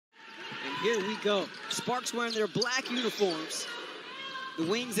Here we go. Sparks wearing their black uniforms. The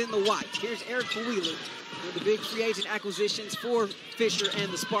wings in the white. Here's Erica Wheeler with the big free agent acquisitions for Fisher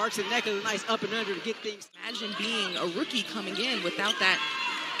and the Sparks. And Nneka, a nice up and under to get things. Imagine being a rookie coming in without that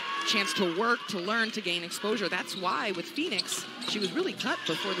chance to work, to learn, to gain exposure. That's why with Phoenix, she was really cut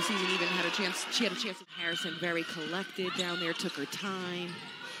before the season even had a chance. She had a chance. Harrison very collected down there, took her time,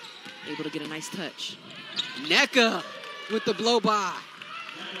 able to get a nice touch. Nneka with the blow by.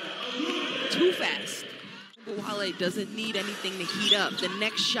 Too fast. Wale doesn't need anything to heat up. The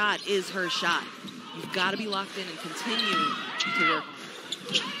next shot is her shot. You've got to be locked in and continue to work.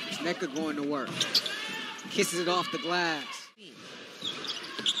 It's Nneka going to work. Kisses it off the glass.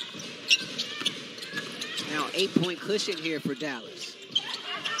 Now 8-point cushion here for Dallas.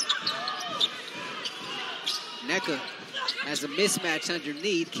 Nneka has a mismatch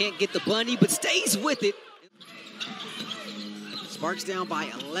underneath. Can't get the bunny, but stays with it. Sparks down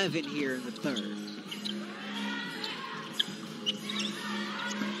by 11 here in the third.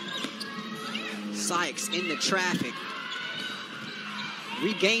 Sykes in the traffic.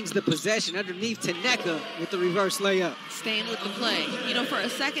 Regains the possession underneath to Nneka with the reverse layup. Staying with the play. You know, for a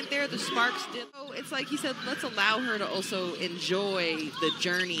second there, the Sparks did. Oh, it's like he said, let's allow her to also enjoy the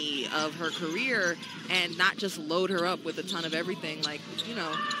journey of her career and not just load her up with a ton of everything. Like, you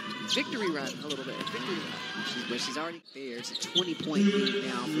know, victory run a little bit. Victory run. But she's already there. It's a 20-point lead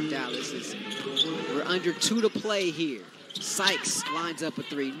now for Dallas. We're under 2 to play here. Sykes lines up a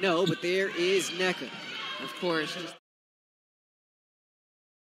 3. No, but there is Nneka. Of course.